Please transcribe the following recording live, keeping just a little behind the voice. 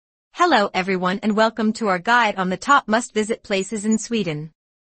Hello everyone and welcome to our guide on the top must-visit places in Sweden.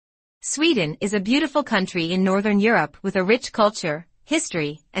 Sweden is a beautiful country in Northern Europe with a rich culture,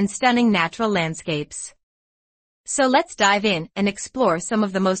 history, and stunning natural landscapes. So let's dive in and explore some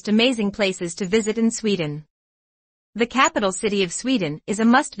of the most amazing places to visit in Sweden. The capital city of Sweden is a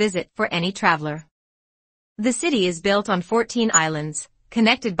must-visit for any traveler. The city is built on 14 islands,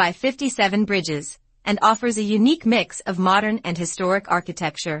 connected by 57 bridges, and offers a unique mix of modern and historic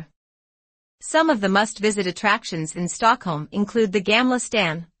architecture. Some of the must-visit attractions in Stockholm include the Gamla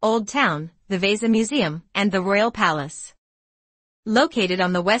stan, Old Town, the Vasa Museum, and the Royal Palace. Located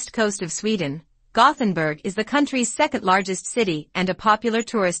on the west coast of Sweden, Gothenburg is the country's second-largest city and a popular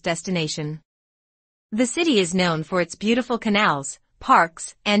tourist destination. The city is known for its beautiful canals,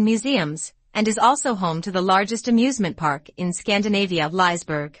 parks, and museums, and is also home to the largest amusement park in Scandinavia,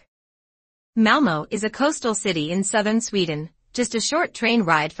 Visby. Malmo is a coastal city in southern Sweden, just a short train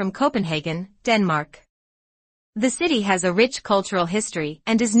ride from Copenhagen, Denmark. The city has a rich cultural history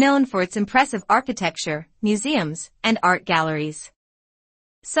and is known for its impressive architecture, museums, and art galleries.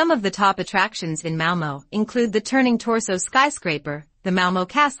 Some of the top attractions in Malmo include the turning torso skyscraper, the Malmo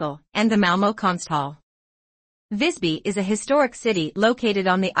Castle, and the Malmo Konsthall. Visby is a historic city located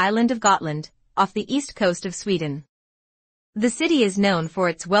on the island of Gotland, off the east coast of Sweden. The city is known for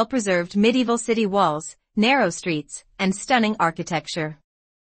its well-preserved medieval city walls, narrow streets, and stunning architecture.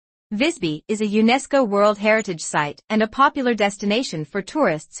 Visby is a UNESCO World Heritage Site and a popular destination for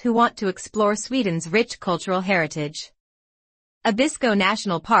tourists who want to explore Sweden's rich cultural heritage. Abisko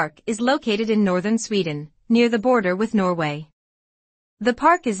National Park is located in northern Sweden, near the border with Norway. The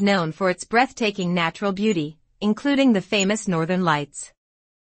park is known for its breathtaking natural beauty, including the famous Northern Lights.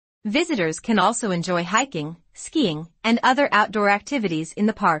 Visitors can also enjoy hiking, skiing, and other outdoor activities in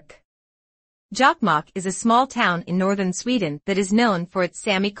the park. Jokkmokk is a small town in northern Sweden that is known for its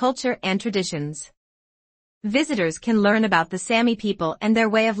Sami culture and traditions. Visitors can learn about the Sami people and their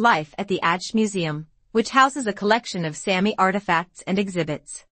way of life at the Abisko Museum, which houses a collection of Sami artifacts and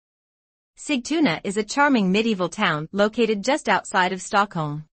exhibits. Sigtuna is a charming medieval town located just outside of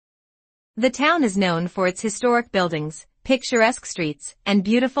Stockholm. The town is known for its historic buildings, picturesque streets, and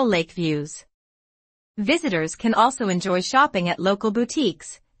beautiful lake views. Visitors can also enjoy shopping at local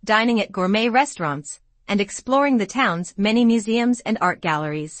boutiques, dining at gourmet restaurants, and exploring the town's many museums and art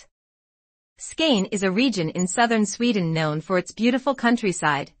galleries. Skane is a region in southern Sweden known for its beautiful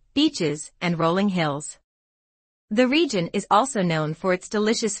countryside, beaches, and rolling hills. The region is also known for its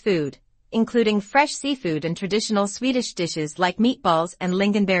delicious food, including fresh seafood and traditional Swedish dishes like meatballs and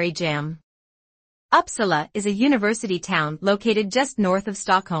lingonberry jam. Uppsala is a university town located just north of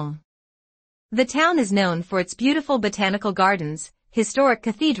Stockholm. The town is known for its beautiful botanical gardens, historic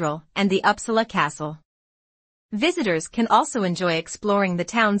cathedral, and the Uppsala Castle. Visitors can also enjoy exploring the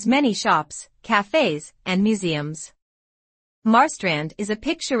town's many shops, cafes, and museums. Marstrand is a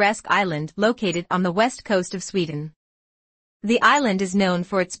picturesque island located on the west coast of Sweden. The island is known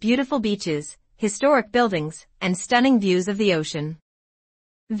for its beautiful beaches, historic buildings, and stunning views of the ocean.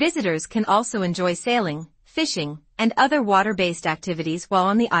 Visitors can also enjoy sailing, fishing, and other water-based activities while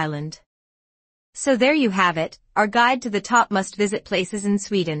on the island. So there you have it, our guide to the top must-visit places in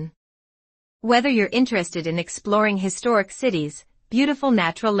Sweden. Whether you're interested in exploring historic cities, beautiful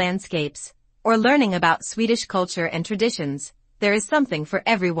natural landscapes, or learning about Swedish culture and traditions, there is something for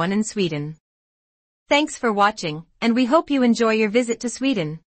everyone in Sweden. Thanks for watching, and we hope you enjoy your visit to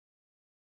Sweden.